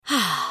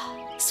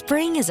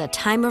Spring is a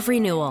time of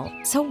renewal,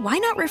 so why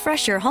not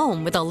refresh your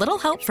home with a little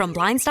help from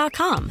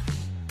Blinds.com?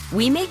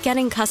 We make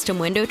getting custom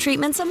window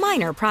treatments a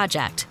minor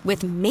project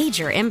with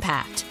major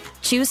impact.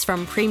 Choose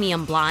from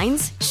premium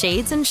blinds,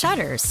 shades, and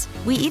shutters.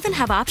 We even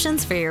have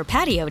options for your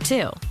patio,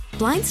 too.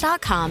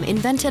 Blinds.com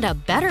invented a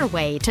better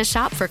way to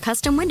shop for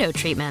custom window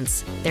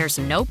treatments. There's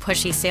no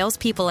pushy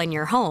salespeople in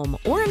your home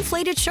or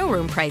inflated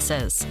showroom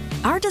prices.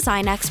 Our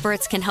design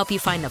experts can help you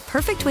find the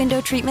perfect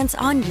window treatments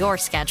on your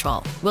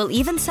schedule. We'll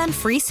even send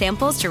free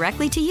samples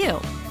directly to you.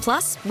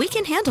 Plus, we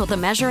can handle the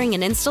measuring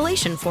and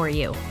installation for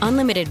you.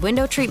 Unlimited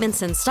window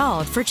treatments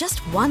installed for just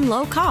one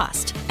low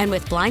cost. And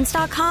with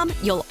Blinds.com,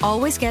 you'll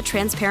always get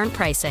transparent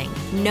pricing.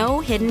 No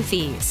hidden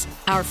fees.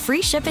 Our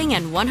free shipping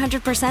and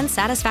 100%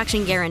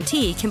 satisfaction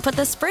guarantee can put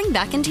the spring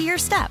back into your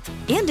step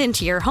and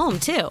into your home,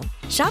 too.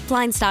 Shop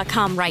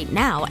Blinds.com right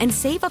now and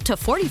save up to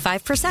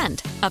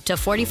 45%. Up to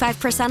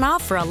 45%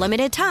 off for a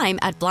limited time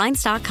at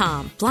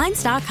Blinds.com.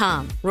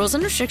 Blinds.com. Rules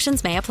and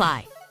restrictions may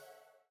apply.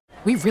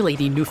 We really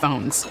need new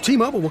phones.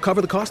 T-Mobile will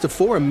cover the cost of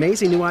 4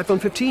 amazing new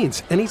iPhone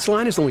 15s, and each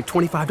line is only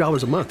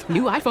 $25 a month.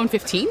 New iPhone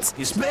 15s?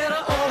 It's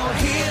better over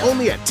here.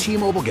 Only at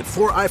T-Mobile, get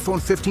 4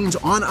 iPhone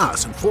 15s on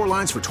us and 4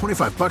 lines for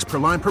 $25 per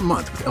line per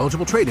month with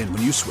eligible trade-in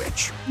when you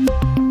switch.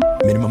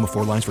 Minimum of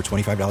 4 lines for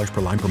 $25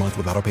 per line per month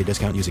with autopay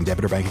discount using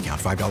debit or bank account.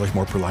 $5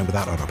 more per line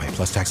without autopay,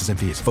 plus taxes and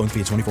fees. Phone fee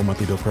at 24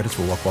 monthly bill credits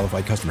for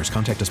well-qualified customers.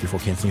 Contact us before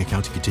canceling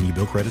account to continue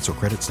bill credits or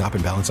credit stop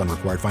and balance on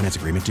required finance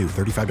agreement due.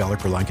 $35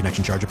 per line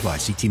connection charge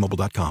applies. See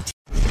T-Mobile.com.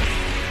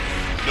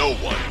 No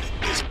one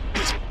is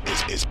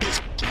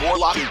more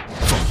locked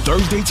from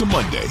Thursday to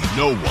Monday.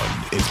 No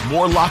one is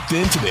more locked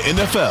into the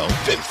NFL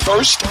than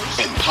First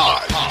and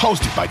Pod,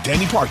 hosted by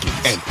Danny Parkins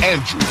and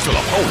Andrew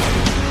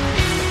Filippone.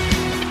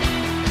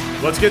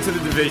 Let's get to the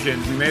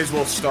divisions. We may as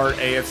well start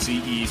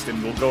AFC East,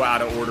 and we'll go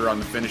out of order on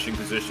the finishing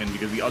position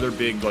because the other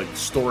big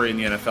story in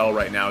the NFL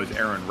right now is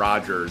Aaron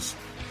Rodgers.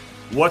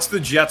 What's the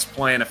Jets'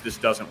 plan if this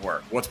doesn't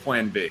work? What's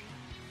plan B?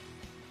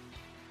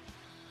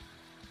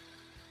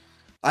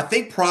 I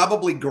think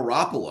probably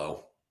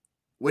Garoppolo,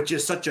 which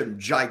is such a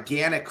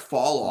gigantic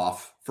fall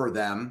off for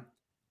them.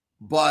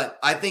 But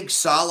I think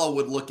Saleh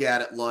would look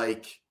at it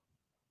like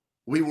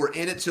we were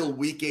in it till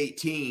week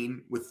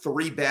 18 with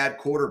 3 bad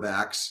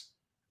quarterbacks.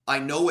 I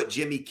know what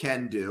Jimmy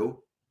can do.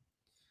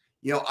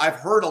 You know, I've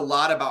heard a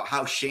lot about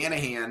how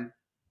Shanahan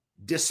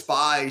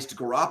despised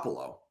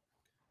Garoppolo,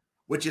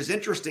 which is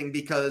interesting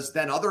because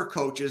then other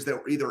coaches that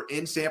were either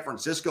in San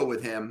Francisco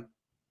with him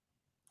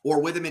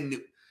or with him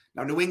in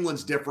New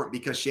England's different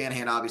because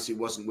Shanahan obviously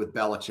wasn't with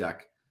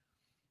Belichick.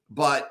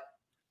 But,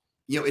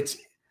 you know,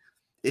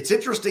 it's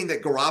interesting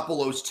that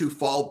Garoppolo's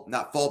 2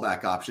 not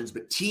fallback options,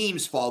 but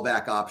teams'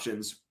 fallback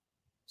options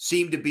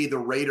seem to be the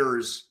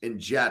Raiders and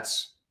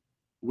Jets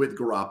with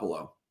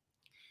Garoppolo.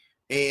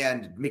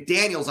 And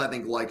McDaniels, I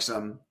think, likes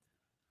him.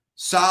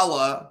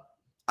 Saleh,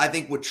 I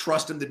think, would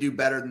trust him to do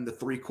better than the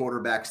 3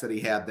 quarterbacks that he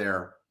had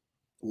there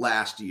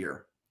last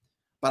year.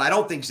 But I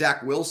don't think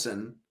Zach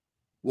Wilson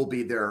will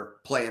be their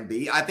plan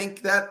B. I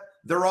think that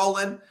they're all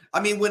in. I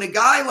mean, when a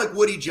guy like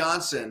Woody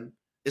Johnson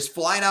is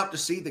flying out to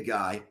see the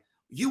guy,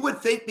 you would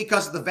think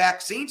because of the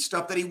vaccine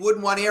stuff that he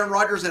wouldn't want Aaron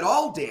Rodgers at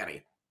all,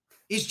 Danny.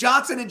 He's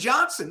Johnson &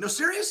 Johnson. No,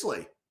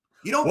 seriously.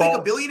 You don't think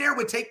a billionaire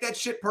would take that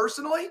shit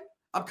personally?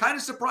 I'm kind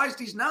of surprised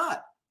he's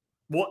not.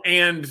 Well,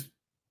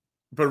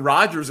 but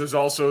Rodgers has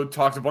also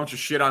talked a bunch of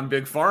shit on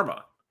Big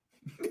Pharma.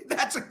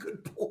 That's a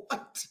good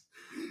point.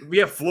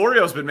 Yeah,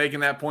 Florio's been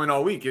making that point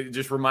all week,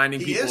 just reminding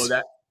people of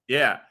that.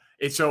 Yeah.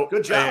 It's so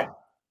good job.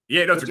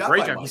 It's a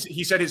great job.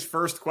 He said his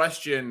first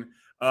question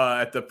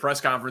at the press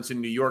conference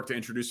in New York to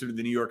introduce him to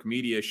the New York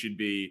media should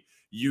be,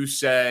 you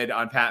said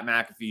on Pat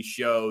McAfee's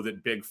show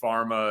that Big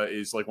Pharma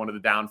is like one of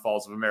the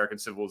downfalls of American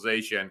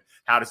civilization.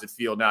 How does it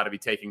feel now to be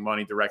taking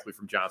money directly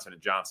from Johnson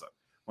 & Johnson?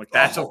 Like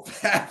that's a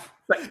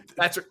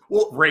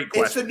great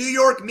question. It's the New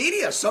York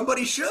media.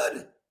 Somebody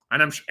should.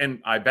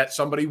 And I bet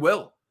somebody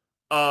will.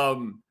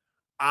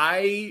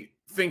 I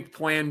think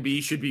plan B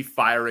should be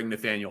firing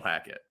Nathaniel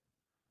Hackett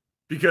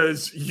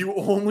because you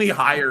only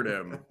hired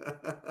him.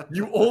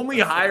 You only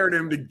hired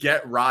him to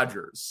get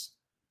Rodgers.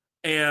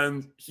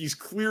 And he's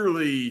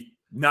clearly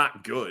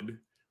not good.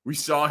 We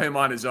saw him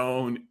on his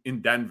own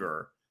in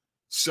Denver.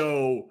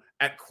 So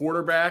at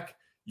quarterback,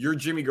 your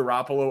Jimmy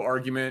Garoppolo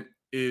argument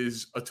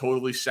is a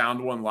totally sound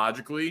one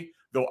logically,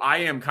 though I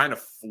am kind of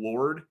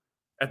floored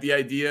at the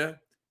idea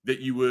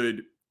that you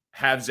would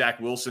have Zach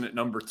Wilson at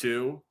number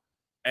 2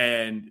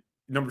 and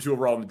number 2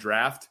 overall in the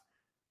draft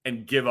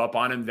and give up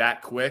on him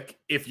that quick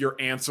if your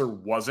answer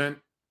wasn't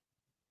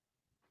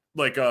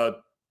like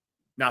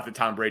not that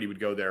Tom Brady would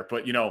go there,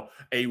 but, you know,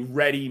 a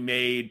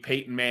ready-made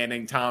Peyton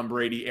Manning, Tom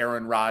Brady,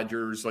 Aaron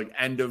Rodgers, like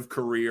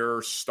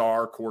end-of-career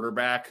star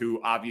quarterback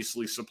who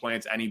obviously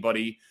supplants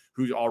anybody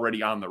who's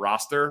already on the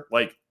roster.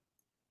 Like,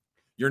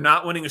 you're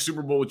not winning a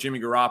Super Bowl with Jimmy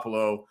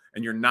Garoppolo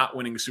and you're not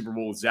winning a Super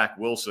Bowl with Zach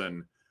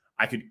Wilson.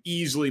 I could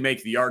easily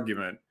make the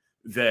argument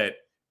that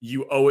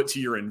you owe it to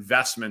your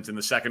investment in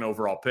the 2nd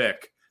overall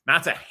pick,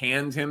 not to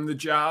hand him the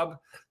job,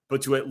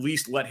 but to at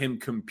least let him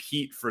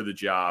compete for the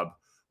job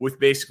with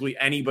basically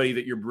anybody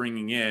that you're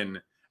bringing in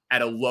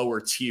at a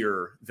lower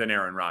tier than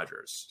Aaron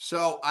Rodgers.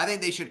 So I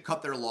think they should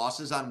cut their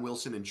losses on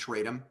Wilson and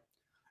trade him,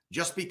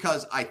 just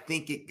because I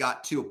think it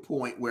got to a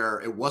point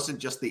where it wasn't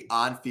just the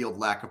on-field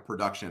lack of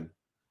production.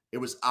 It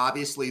was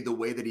obviously the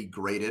way that he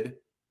graded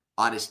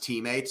on his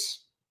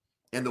teammates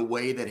and the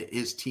way that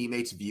his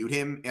teammates viewed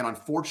him. And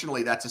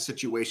unfortunately, that's a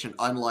situation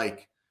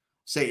unlike,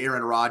 say,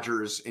 Aaron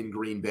Rodgers in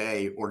Green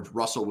Bay or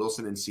Russell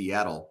Wilson in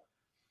Seattle.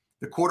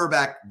 The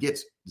quarterback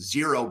gets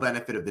zero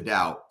benefit of the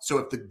doubt. So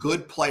if the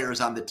good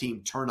players on the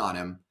team turn on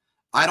him,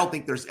 I don't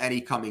think there's any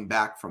coming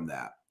back from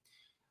that.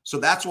 So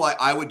that's why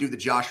I would do the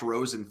Josh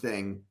Rosen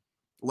thing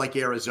like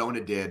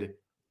Arizona did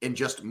and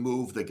just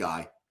move the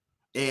guy.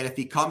 And if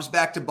he comes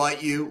back to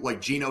bite you like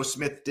Geno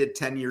Smith did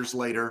 10 years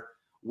later,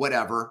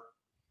 whatever.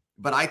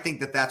 But I think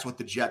that that's what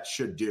the Jets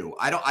should do.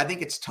 I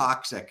think it's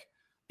toxic.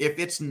 If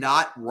it's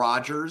not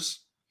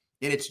Rodgers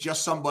and it's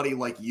just somebody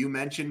like you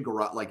mentioned,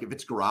 like if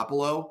it's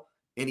Garoppolo,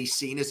 and he's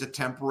seen as a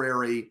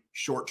temporary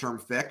short-term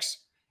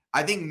fix,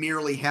 I think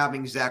merely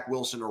having Zach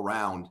Wilson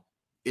around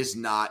is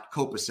not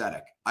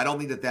copacetic. I don't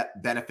think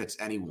that benefits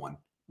anyone.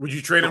 Would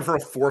you trade him for a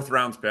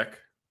 4th-round pick?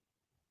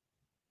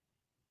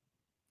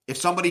 If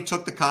somebody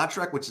took the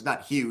contract, which is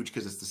not huge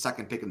because it's the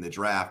 2nd pick in the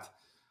draft,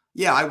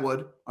 yeah, I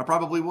would. I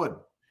probably would.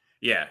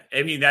 Yeah,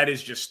 I mean, that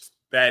is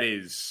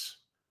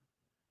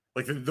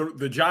like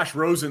the Josh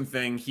Rosen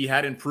thing. He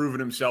hadn't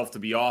proven himself to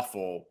be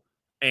awful,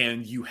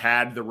 and you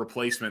had the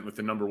replacement with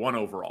the number 1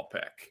 overall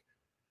pick.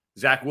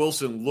 Zach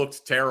Wilson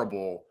looked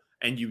terrible,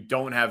 and you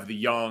don't have the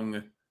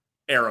young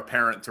heir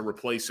apparent to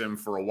replace him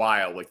for a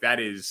while. Like, that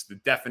is the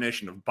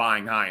definition of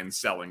buying high and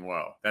selling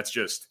low. That's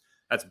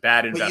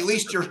bad investment.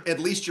 But at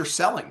least you're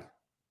selling.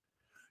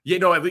 Yeah,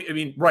 no, I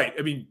mean, right.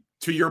 I mean,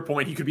 to your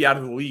point, he could be out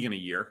of the league in a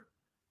year.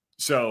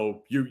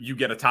 So you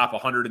get a top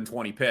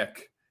 120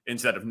 pick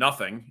instead of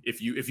nothing.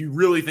 If you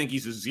really think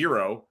he's a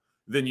 0,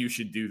 then you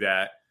should do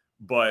that.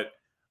 But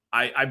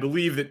I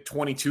believe that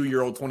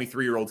 22-year-old,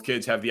 23-year-old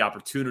kids have the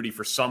opportunity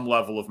for some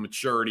level of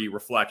maturity,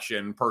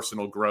 reflection,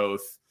 personal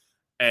growth,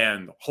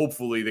 and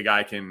hopefully the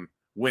guy can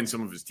win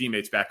some of his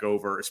teammates back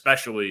over,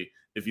 especially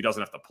if he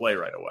doesn't have to play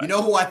right away. You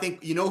know who I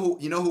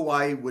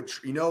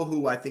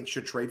think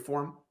should trade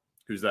for him?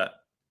 Who's that?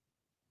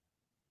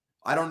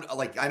 I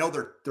know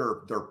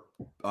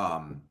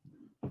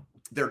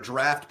their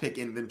draft pick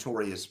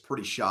inventory is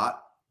pretty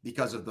shot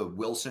because of the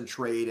Wilson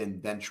trade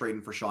and then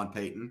trading for Sean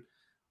Payton.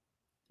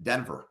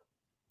 Denver.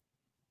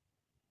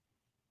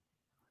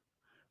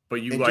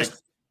 But you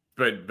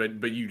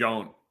but you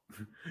don't.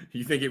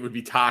 You think it would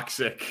be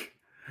toxic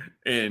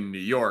in New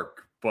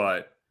York,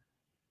 but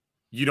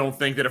you don't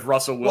think that if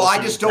Russell Wilson. Well,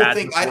 I just don't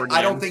think.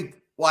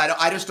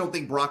 I just don't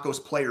think Broncos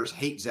players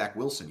hate Zach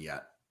Wilson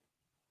yet.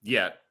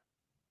 Yet.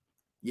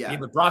 Yeah. I mean,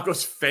 the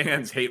Broncos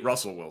fans hate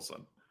Russell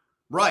Wilson.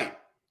 Right.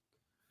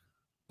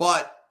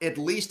 But at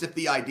least if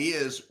the idea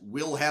is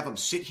we'll have him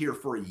sit here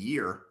for a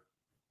year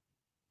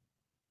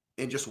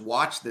and just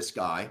watch this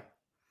guy.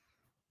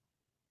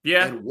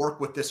 Yeah. And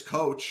work with this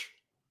coach.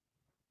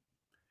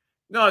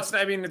 No, it's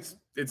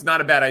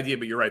not a bad idea,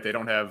 but you're right. They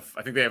don't have,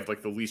 I think they have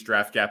like the least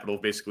draft capital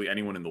of basically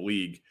anyone in the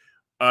league.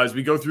 As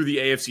we go through the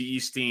AFC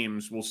East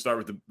teams, we'll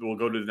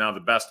go to now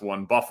the best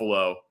one,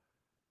 Buffalo.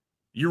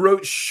 You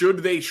wrote, should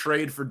they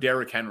trade for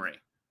Derrick Henry?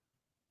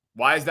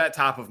 Why is that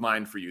top of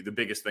mind for you, the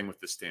biggest thing with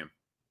this team?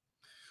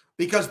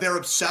 Because they're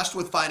obsessed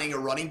with finding a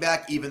running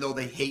back, even though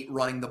they hate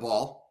running the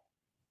ball.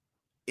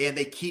 And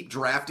they keep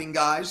drafting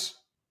guys.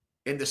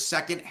 And the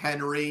second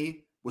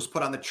Henry was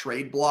put on the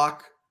trade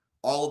block,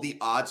 all of the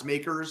odds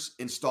makers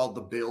installed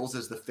the Bills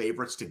as the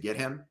favorites to get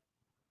him.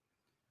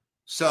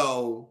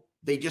 So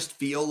they just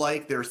feel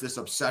like there's this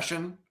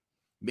obsession.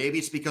 Maybe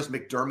it's because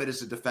McDermott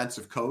is a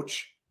defensive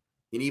coach.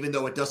 And even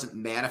though it doesn't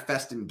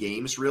manifest in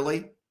games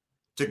really,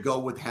 to go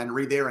with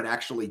Henry there and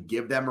actually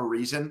give them a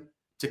reason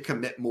to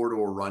commit more to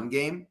a run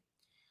game.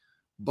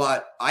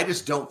 But I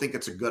just don't think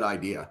it's a good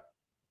idea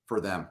for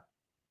them.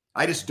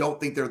 I just don't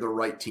think they're the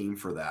right team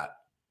for that.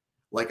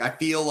 Like, I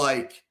feel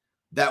like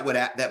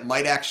that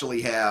might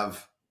actually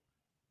have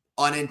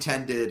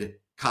unintended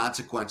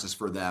consequences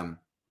for them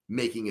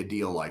making a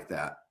deal like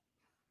that.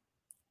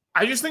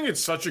 I just think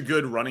it's such a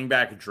good running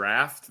back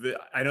draft.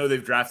 I know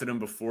they've drafted him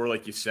before,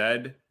 like you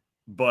said,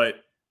 but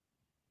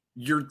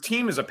your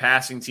team is a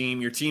passing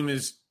team. Your team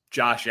is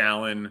Josh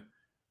Allen.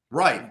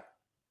 Right.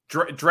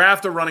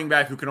 Draft a running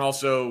back who can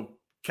also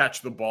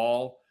catch the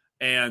ball,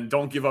 and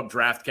don't give up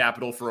draft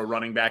capital for a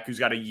running back who's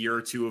got a year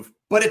or two of.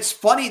 But it's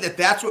funny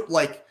that's what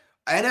like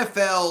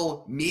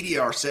NFL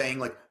media are saying,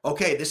 like,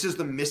 okay, this is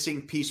the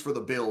missing piece for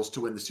the Bills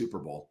to win the Super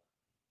Bowl.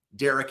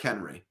 Derrick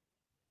Henry.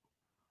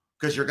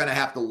 Because you're going to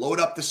have to load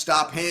up to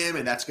stop him,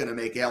 and that's going to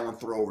make Allen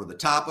throw over the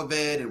top of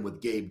it. And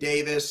with Gabe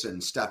Davis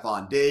and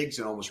Stephon Diggs,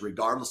 and almost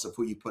regardless of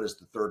who you put as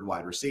the third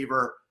wide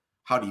receiver,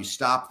 how do you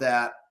stop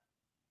that?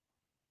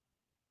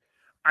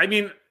 I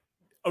mean,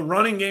 a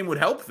running game would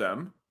help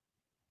them.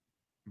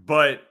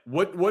 But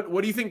what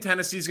do you think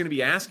Tennessee's going to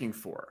be asking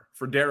for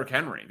Derrick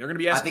Henry? They're going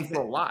to be asking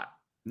for a lot.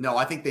 No,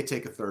 I think they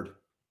take a third.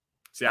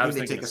 See, I was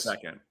thinking a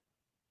second.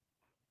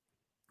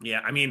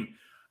 Yeah, I mean,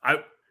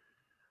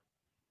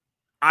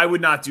 I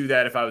would not do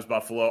that if I was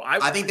Buffalo.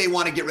 I think they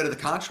want to get rid of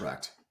the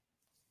contract.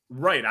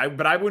 Right.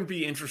 But I wouldn't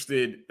be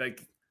interested.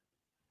 Like,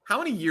 how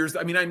many years?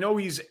 I mean, I know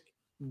he's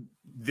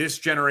this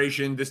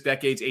generation, this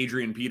decade's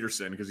Adrian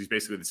Peterson, because he's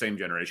basically the same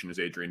generation as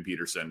Adrian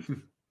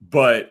Peterson.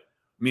 But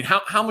I mean,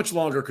 how much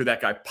longer could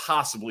that guy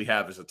possibly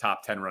have as a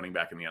top 10 running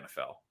back in the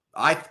NFL?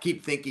 I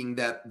keep thinking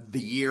that the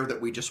year that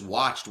we just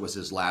watched was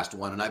his last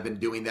one, and I've been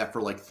doing that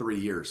for like 3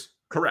 years.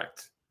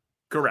 Correct.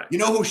 You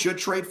know who should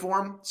trade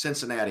for him?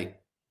 Cincinnati.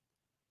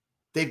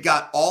 They've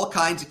got all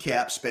kinds of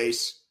cap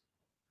space.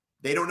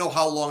 They don't know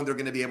how long they're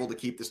going to be able to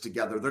keep this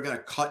together. They're going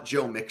to cut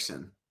Joe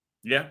Mixon.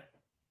 Yeah.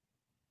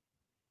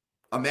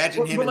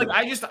 Imagine him. But like,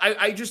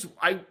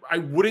 I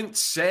wouldn't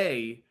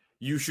say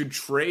you should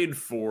trade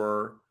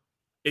for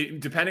it,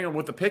 depending on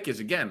what the pick is.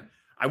 Again,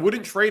 I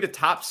wouldn't trade a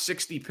top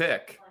 60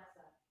 pick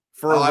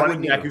for a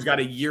running back who's got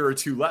a year or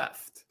two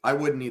left. I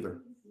wouldn't either.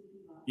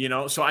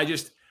 So I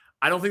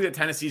don't think that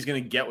Tennessee is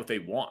going to get what they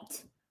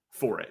want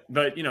for it.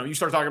 But, you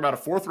start talking about a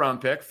 4th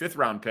round pick, 5th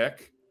round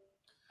pick.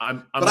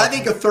 I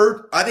think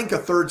a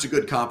third's a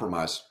good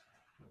compromise.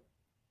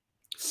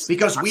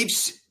 Because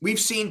we've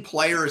seen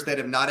players that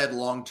have not had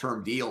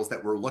long-term deals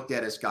that were looked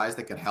at as guys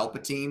that could help a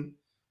team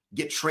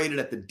get traded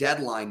at the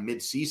deadline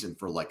mid-season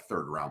for like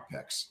 3rd round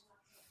picks.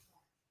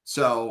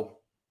 So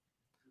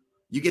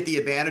you get the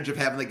advantage of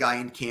having the guy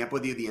in camp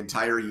with you the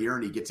entire year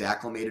and he gets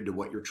acclimated to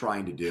what you're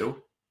trying to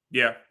do.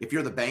 Yeah. If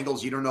you're the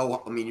Bengals, you don't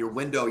know. I mean, your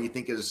window you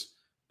think is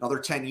another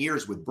 10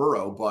 years with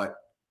Burrow, but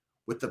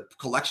with the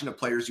collection of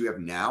players you have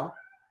now,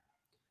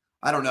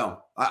 I don't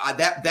know.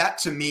 That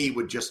to me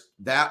would just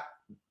that.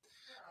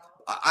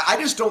 I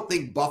just don't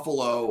think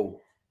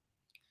Buffalo.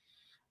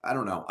 I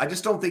don't know. I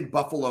just don't think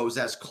Buffalo's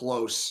as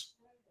close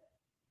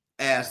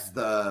as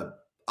the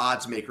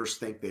odds makers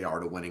think they are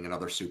to winning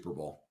another Super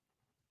Bowl.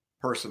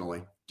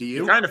 Personally, do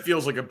you? It kind of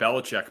feels like a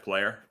Belichick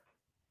player.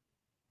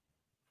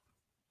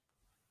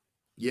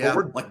 Yeah,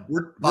 we're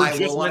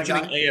just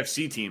mentioning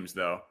AFC teams,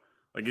 though.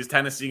 Like, is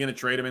Tennessee going to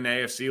trade him in the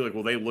AFC? Like,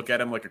 will they look at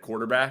him like a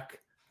quarterback?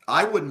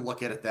 I wouldn't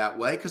look at it that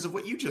way because of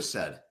what you just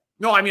said.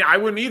 No, I mean, I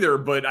wouldn't either,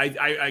 but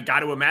I got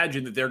to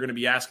imagine that they're going to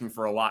be asking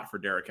for a lot for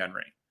Derrick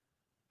Henry,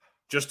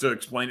 just to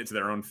explain it to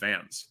their own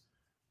fans.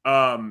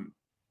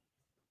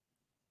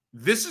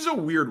 This is a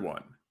weird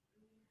one.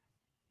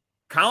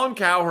 Colin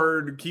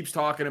Cowherd keeps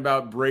talking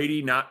about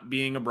Brady not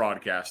being a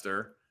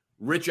broadcaster.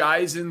 Rich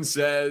Eisen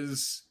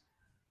says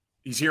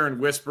he's hearing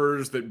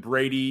whispers that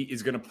Brady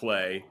is going to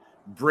play.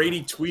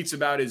 Brady tweets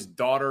about his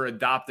daughter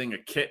adopting a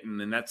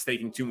kitten, and that's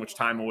taking too much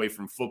time away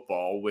from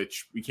football,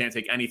 which we can't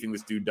take anything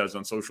this dude does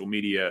on social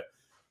media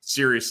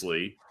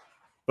seriously.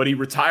 But he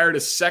retired a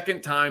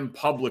 2nd time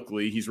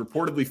publicly. He's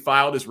reportedly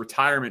filed his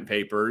retirement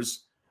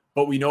papers,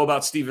 but we know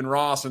about Stephen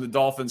Ross and the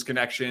Dolphins'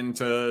 connection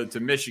to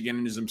Michigan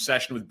and his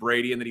obsession with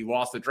Brady, and that he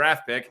lost a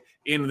draft pick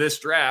in this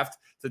draft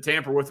to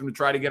tamper with him to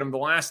try to get him the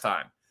last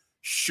time.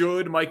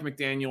 Should Mike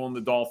McDaniel and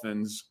the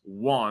Dolphins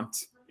want,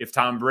 if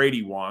Tom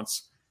Brady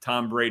wants,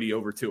 Tom Brady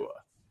over Tua?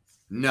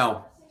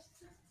 No,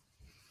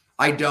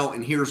 I don't.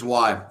 And here's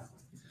why.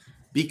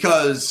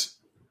 Because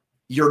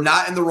you're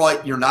not in the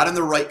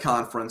right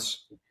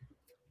conference.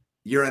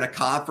 You're in a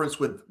conference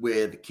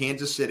with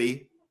Kansas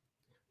City,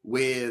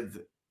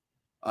 with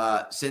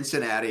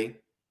Cincinnati,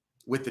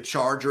 with the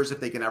Chargers, if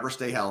they can ever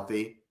stay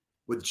healthy,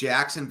 with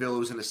Jacksonville,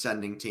 who's an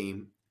ascending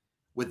team,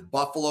 with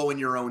Buffalo in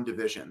your own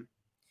division.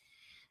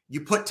 You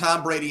put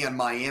Tom Brady on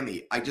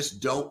Miami, I just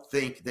don't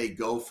think they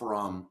go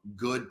from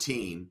good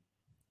team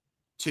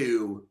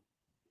to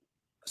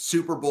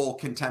Super Bowl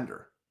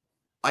contender.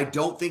 I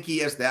don't think he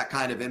has that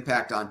kind of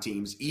impact on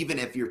teams, even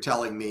if you're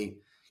telling me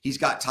he's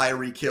got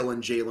Tyreek Hill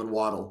and Jalen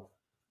Waddle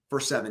for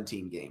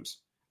 17 games.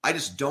 I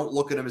just don't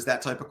look at him as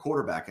that type of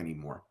quarterback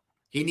anymore.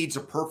 He needs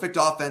a perfect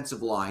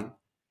offensive line.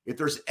 If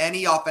there's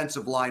any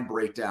offensive line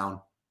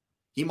breakdown,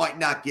 he might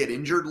not get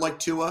injured like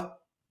Tua,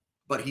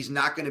 but he's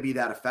not going to be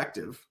that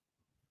effective.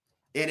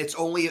 And maybe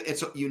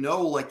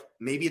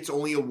it's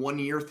only a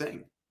 1-year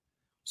thing.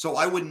 So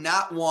I would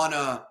not want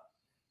to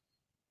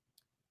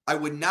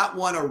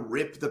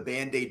rip the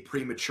Band-Aid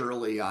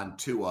prematurely on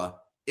Tua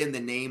in the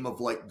name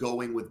of like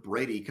going with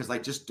Brady, because I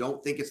just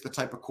don't think it's the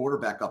type of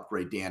quarterback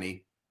upgrade,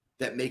 Danny,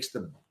 that makes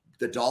the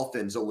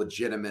Dolphins a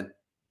legitimate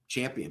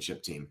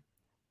championship team.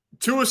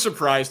 Tua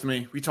surprised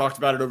me. We talked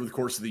about it over the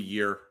course of the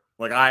year.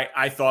 Like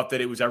I thought that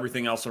it was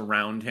everything else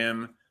around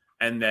him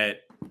and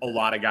that a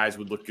lot of guys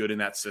would look good in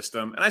that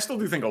system. And I still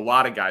do think a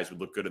lot of guys would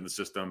look good in the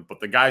system, but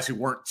the guys who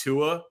weren't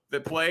Tua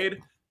that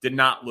played did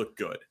not look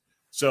good.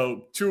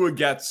 So Tua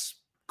gets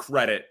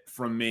credit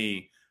from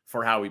me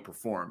for how he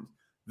performed.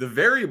 The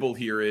variable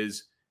here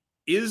is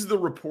the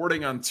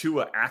reporting on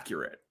Tua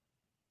accurate?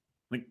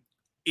 Like,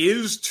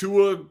 is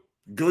Tua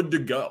good to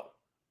go?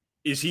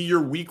 Is he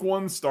your week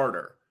 1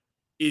 starter?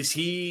 Is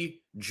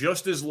he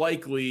just as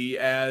likely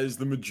as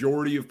the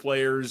majority of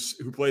players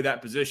who play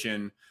that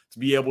position to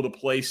be able to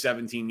play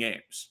 17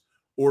 games?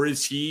 Or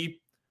is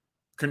he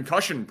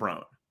concussion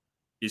prone?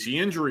 Is he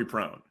injury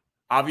prone?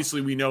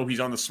 Obviously, we know he's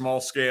on the small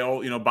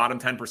scale, bottom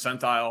 10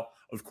 percentile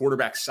of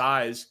quarterback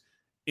size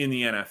in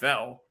the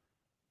NFL.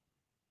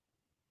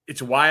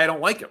 It's why I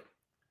don't like him.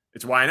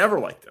 It's why I never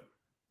liked him.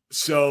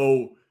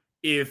 So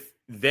if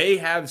they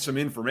have some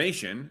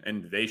information,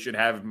 and they should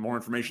have more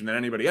information than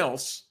anybody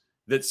else,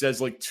 that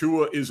says like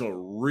Tua is a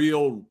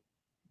real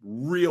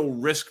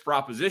risk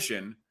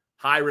proposition,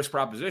 high risk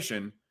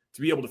proposition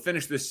to be able to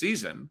finish this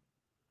season,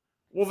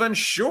 well then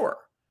sure,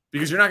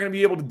 because you're not going to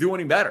be able to do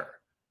any better.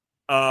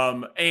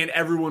 And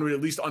everyone would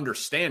at least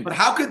understand. But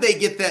how could they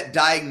get that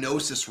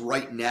diagnosis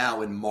right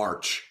now in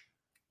March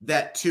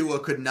that Tua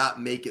could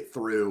not make it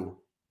through?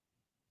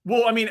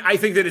 Well, I mean, I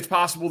think that it's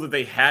possible that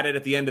they had it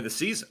at the end of the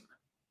season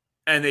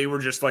and they were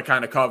just like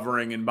kind of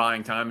covering and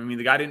buying time. I mean,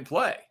 the guy didn't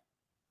play.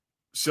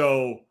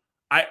 So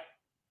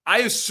I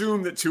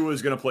assume that Tua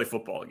is going to play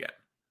football again.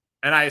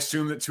 And I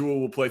assume that Tua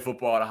will play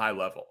football at a high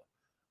level.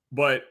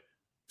 But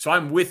so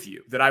I'm with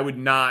you that I would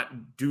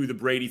not do the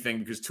Brady thing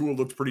because Tua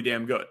looked pretty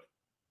damn good.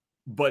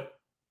 But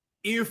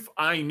if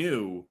I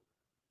knew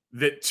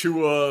that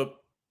Tua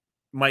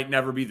might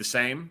never be the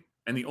same,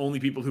 and the only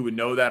people who would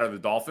know that are the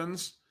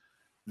Dolphins,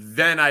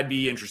 then I'd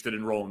be interested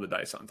in rolling the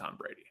dice on Tom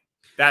Brady.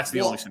 That's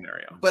the only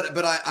scenario. But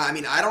I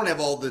mean, I don't have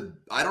all the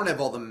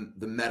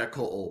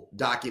medical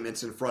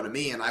documents in front of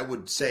me, and I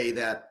would say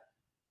that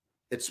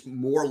it's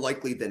more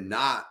likely than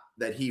not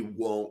that he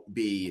won't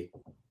be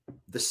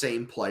the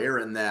same player,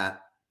 and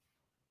that,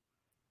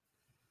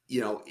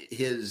 you know,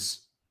 his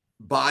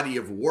body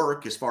of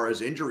work as far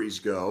as injuries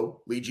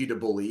go leads you to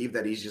believe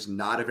that he's just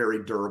not a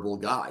very durable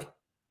guy.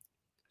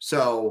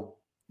 So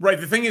right,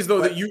 the thing is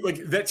though that you like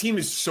that team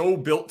is so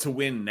built to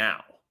win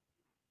now.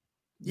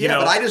 Yeah,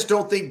 but I just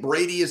don't think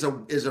Brady is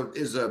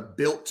a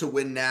built to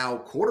win now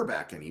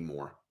quarterback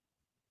anymore.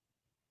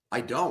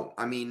 I don't.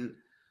 I mean,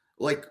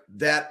 like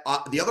that.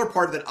 The other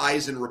part of that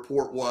Eisen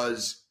report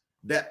was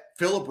that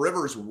Phillip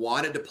Rivers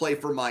wanted to play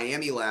for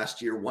Miami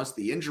last year once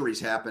the injuries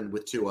happened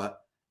with Tua,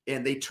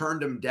 and they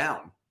turned him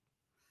down.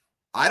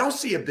 I don't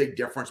see a big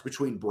difference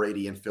between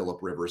Brady and Phillip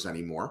Rivers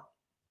anymore.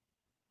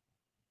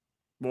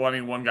 Well, I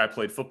mean, one guy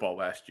played football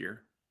last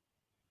year.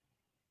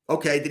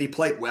 Okay, did he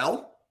play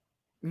well?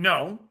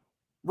 No.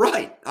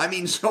 Right. I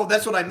mean, so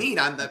that's what I mean.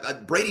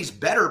 Brady's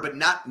better, but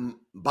not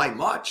by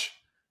much.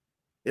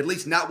 At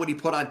least not what he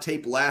put on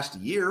tape last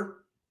year.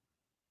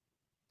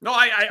 No,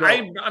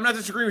 I'm not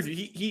disagreeing with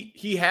you.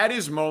 He had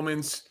his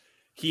moments.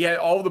 He had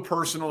all the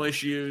personal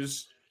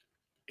issues.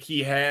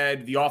 He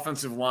had the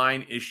offensive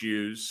line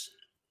issues.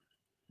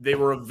 They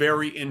were a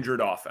very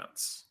injured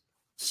offense.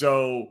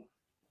 So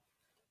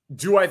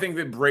do I think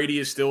that Brady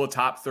is still a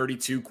top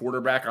 32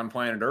 quarterback on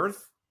planet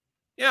Earth?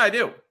 Yeah, I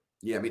do.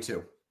 Yeah, me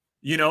too.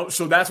 You know,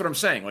 so that's what I'm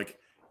saying. Like,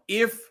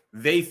 if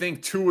they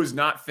think Tua is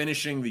not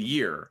finishing the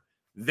year,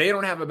 they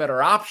don't have a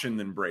better option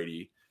than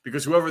Brady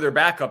because whoever their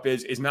backup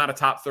is not a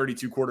top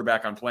 32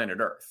 quarterback on planet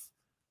Earth.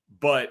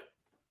 But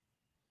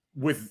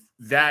with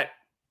that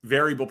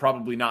variable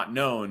probably not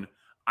known,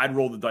 I'd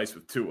roll the dice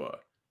with Tua.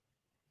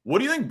 What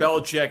do you think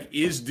Belichick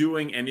is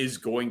doing and is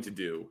going to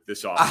do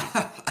this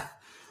offseason?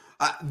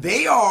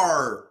 They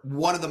are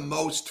one of the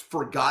most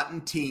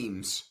forgotten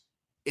teams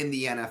in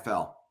the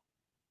NFL.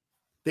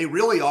 They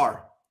really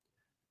are.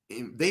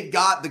 They've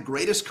got the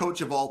greatest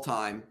coach of all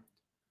time.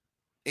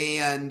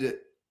 And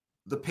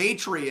the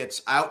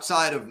Patriots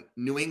outside of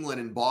New England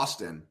and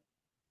Boston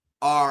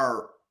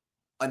are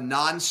a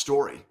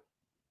non-story.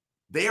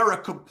 They are a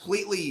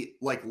completely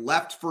like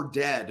left for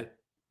dead,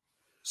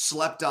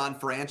 slept on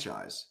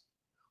franchise.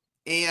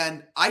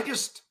 And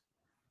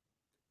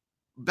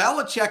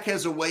Belichick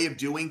has a way of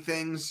doing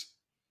things.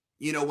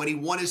 You know, when he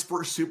won his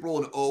first Super Bowl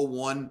in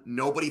 2001,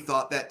 nobody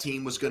thought that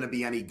team was going to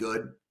be any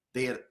good.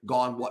 They had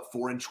gone,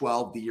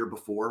 4-12 the year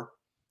before.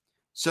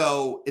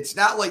 So it's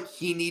not like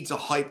he needs a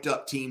hyped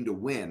up team to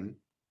win.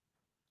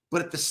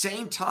 But at the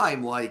same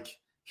time, like,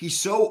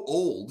 he's so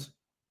old.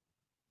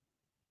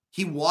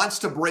 He wants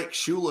to break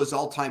Shula's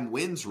all-time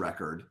wins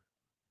record.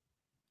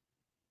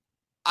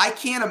 I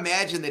can't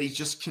imagine that he's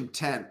just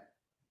content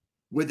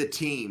with a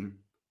team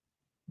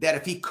that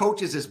if he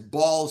coaches his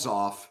balls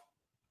off,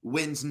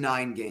 wins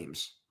 9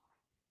 games.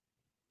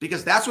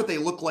 Because that's what they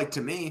look like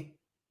to me.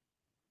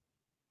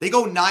 They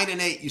go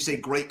 9-8. You say,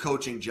 great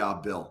coaching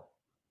job, Bill,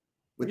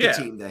 with the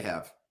team they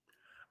have.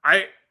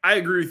 I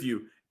agree with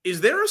you.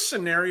 Is there a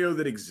scenario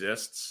that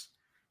exists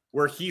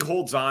where he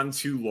holds on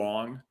too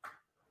long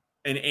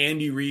and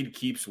Andy Reid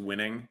keeps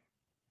winning,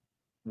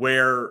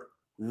 where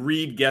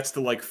Reid gets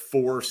to like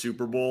 4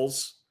 Super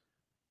Bowls,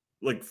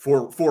 like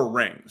four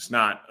rings,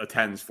 not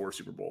attends 4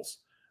 Super Bowls,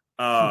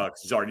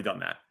 because he's already done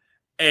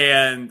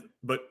that,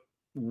 but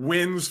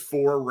wins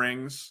 4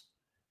 rings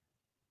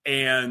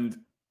and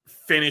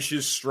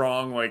finishes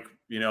strong, like,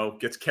 you know,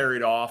 gets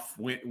carried off,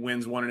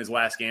 wins one in his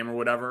last game or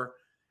whatever,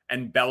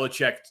 and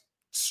Belichick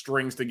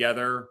strings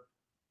together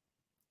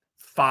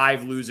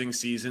 5 losing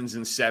seasons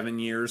in 7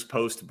 years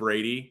post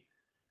Brady,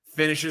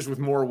 finishes with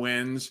more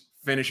wins,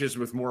 finishes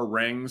with more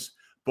rings,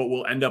 but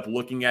we'll end up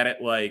looking at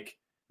it like,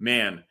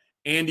 man,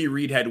 Andy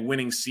Reid had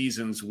winning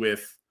seasons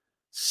with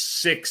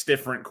 6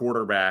 different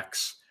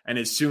quarterbacks, and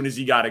as soon as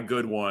he got a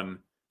good one,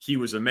 he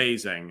was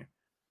amazing.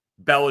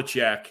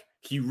 Belichick,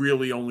 he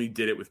really only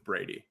did it with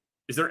Brady.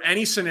 Is there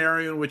any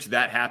scenario in which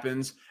that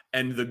happens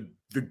and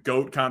the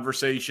GOAT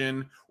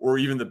conversation or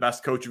even the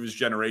best coach of his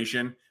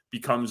generation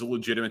becomes a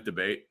legitimate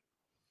debate?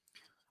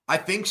 I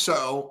think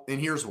so, and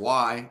here's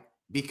why.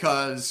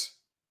 Because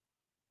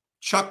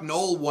Chuck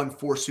Noll won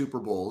 4 Super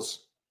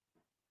Bowls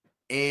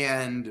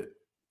and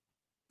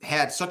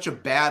had such a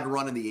bad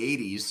run in the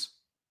 80s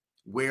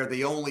where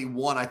they only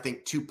won, I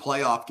think, 2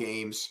 playoff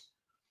games.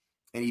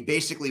 And he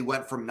basically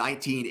went from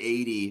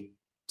 1980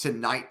 to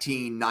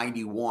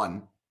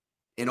 1991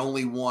 and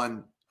only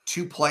won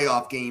 2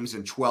 playoff games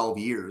in 12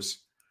 years.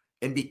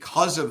 And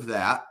because of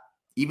that,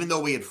 even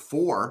though we had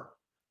 4,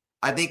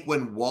 I think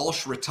when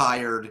Walsh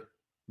retired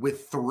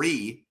with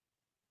 3,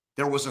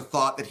 there was a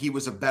thought that he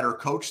was a better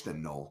coach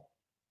than Noll.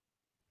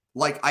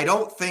 Like, I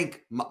don't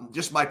think,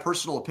 just my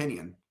personal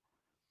opinion,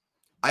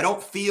 I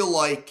don't feel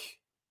like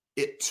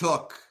it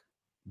took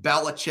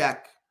Belichick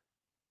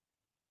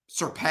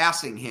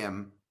surpassing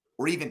him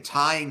or even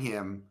tying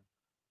him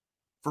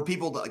for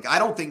people to, like, I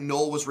don't think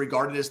Noll was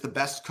regarded as the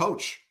best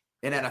coach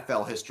in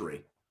NFL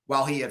history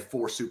while he had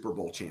 4 Super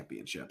Bowl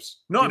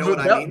championships. No, you know but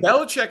what I mean?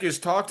 Belichick is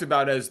talked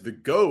about as the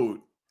GOAT,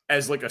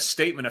 as like a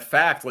statement of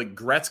fact, like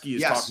Gretzky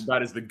is talked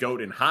about as the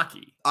GOAT in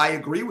hockey. I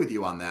agree with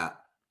you on that.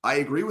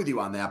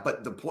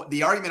 But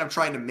the argument I'm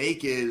trying to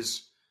make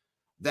is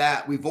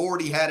that we've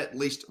already had at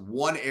least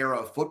one era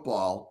of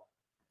football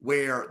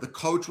where the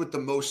coach with the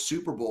most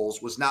Super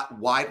Bowls was not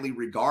widely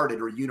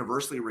regarded or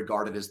universally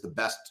regarded as the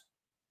best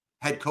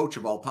head coach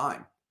of all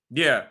time.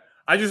 Yeah.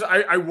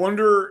 I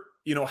wonder,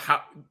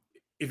 how,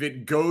 if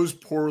it goes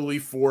poorly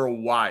for a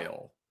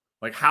while,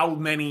 like how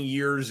many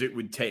years it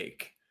would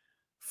take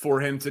for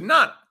him to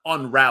not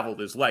unravel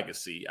his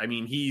legacy. I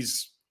mean,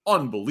 he's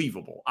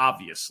unbelievable,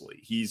 obviously.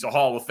 He's a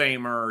Hall of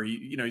Famer.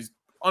 He's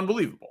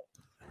unbelievable.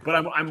 But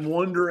I'm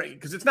wondering,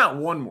 because it's not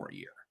one more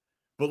year.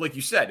 But like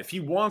you said, if he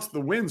wants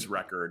the wins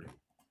record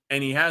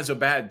and he has a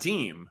bad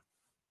team,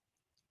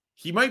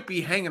 he might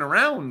be hanging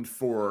around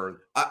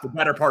for the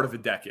better part of a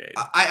decade.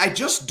 I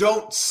just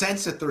don't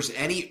sense that there's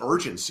any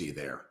urgency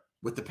there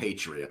with the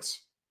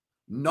Patriots.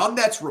 None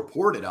that's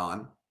reported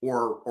on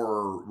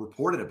or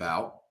reported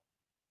about.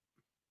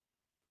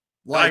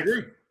 I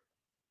agree.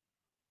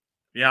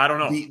 Yeah, I don't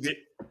know.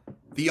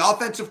 The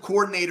offensive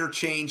coordinator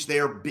change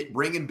there,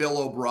 bringing Bill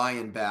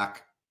O'Brien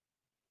back.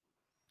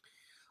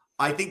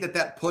 I think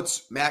that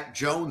puts Mac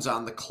Jones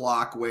on the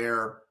clock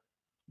where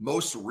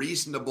most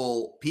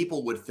reasonable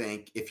people would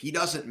think if he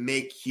doesn't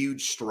make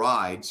huge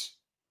strides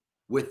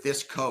with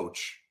this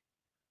coach,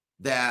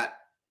 that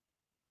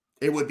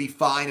it would be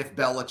fine if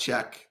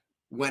Belichick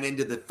went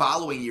into the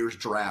following year's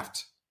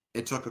draft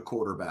and took a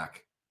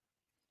quarterback.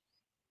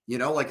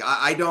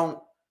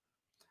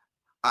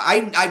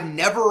 I've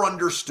never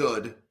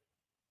understood,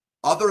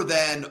 other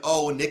than,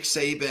 Nick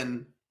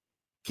Saban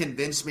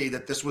convinced me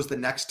that this was the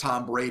next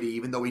Tom Brady,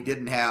 even though he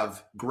didn't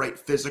have great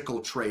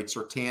physical traits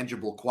or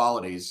tangible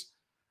qualities.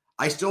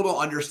 I still don't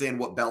understand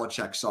what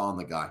Belichick saw in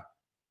the guy.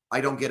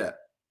 I don't get it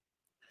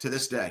to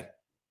this day.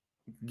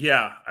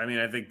 Yeah, I mean,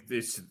 I think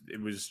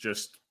it was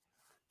just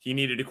he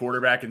needed a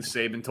quarterback, and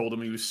Saban told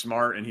him he was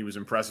smart and he was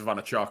impressive on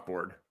a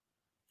chalkboard.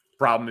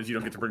 Problem is you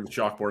don't get to bring the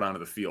chalkboard onto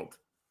the field.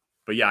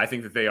 But yeah, I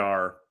think that they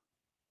are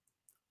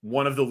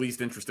one of the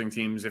least interesting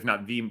teams, if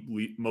not the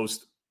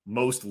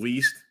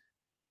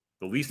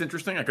least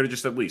interesting. I could have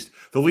just said least.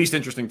 The least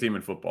interesting team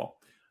in football.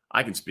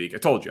 I can speak. I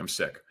told you I'm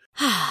sick.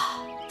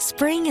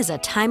 Spring is a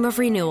time of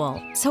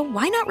renewal, so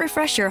why not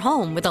refresh your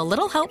home with a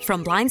little help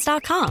from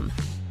Blinds.com?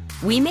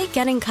 We make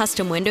getting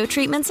custom window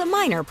treatments a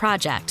minor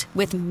project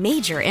with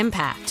major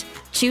impact.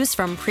 Choose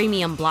from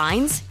premium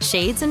blinds,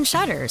 shades, and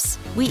shutters.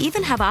 We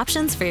even have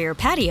options for your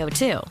patio,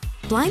 too.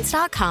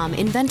 Blinds.com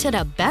invented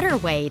a better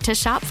way to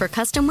shop for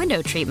custom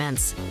window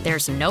treatments.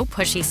 There's no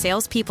pushy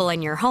salespeople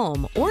in your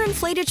home or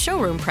inflated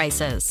showroom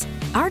prices.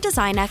 Our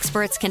design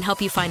experts can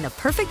help you find the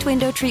perfect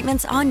window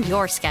treatments on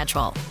your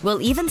schedule.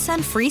 We'll even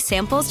send free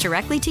samples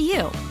directly to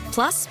you.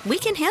 Plus, we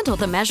can handle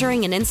the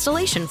measuring and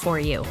installation for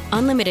you.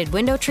 Unlimited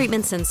window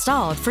treatments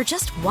installed for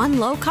just one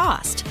low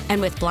cost. And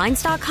with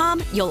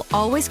Blinds.com, you'll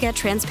always get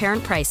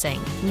transparent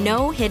pricing.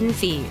 No hidden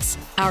fees.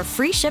 Our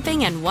free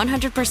shipping and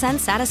 100%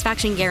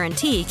 satisfaction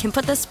guarantee can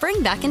put the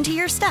spring back into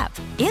your step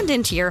and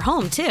into your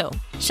home, too.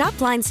 Shop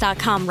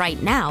Blinds.com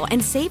right now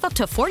and save up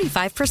to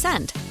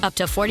 45%. Up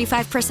to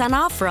 45%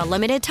 off for a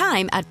limited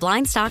time at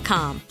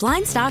Blinds.com.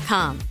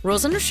 Blinds.com.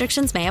 Rules and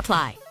restrictions may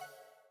apply.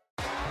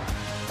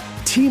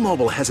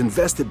 T-Mobile has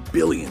invested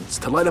billions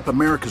to light up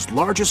America's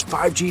largest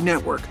 5G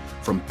network,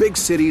 from big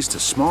cities to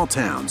small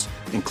towns,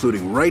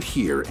 including right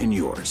here in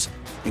yours.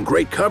 And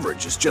great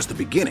coverage is just the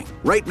beginning.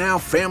 Right now,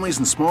 families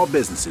and small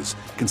businesses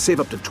can save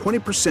up to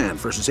 20%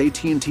 versus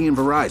AT&T and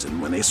Verizon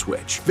when they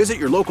switch. Visit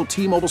your local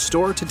T-Mobile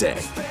store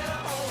today.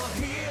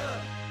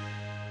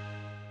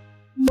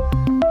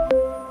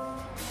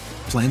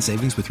 Plan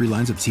savings with 3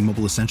 lines of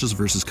T-Mobile Essentials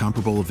versus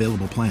comparable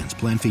available plans.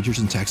 Plan features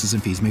and taxes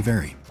and fees may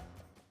vary.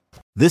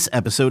 This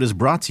episode is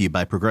brought to you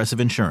by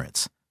Progressive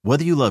Insurance.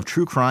 Whether you love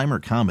true crime or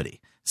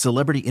comedy,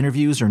 celebrity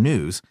interviews or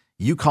news,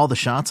 You call the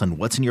shots on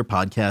what's in your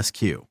podcast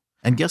queue.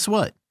 And guess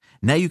what?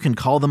 Now you can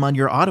call them on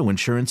your auto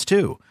insurance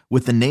too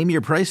with the Name Your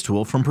Price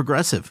tool from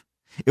Progressive.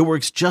 It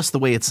works just the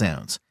way it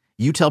sounds.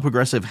 You tell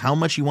Progressive how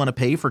much you want to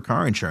pay for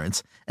car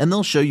insurance, and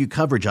they'll show you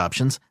coverage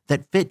options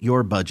that fit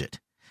your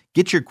budget.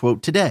 Get your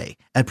quote today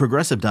at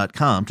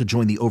Progressive.com to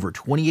join the over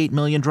 28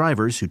 million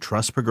drivers who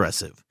trust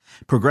Progressive.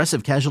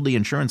 Progressive Casualty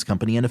Insurance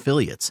Company and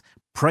Affiliates.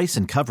 Price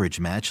and coverage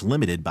match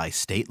limited by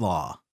state law.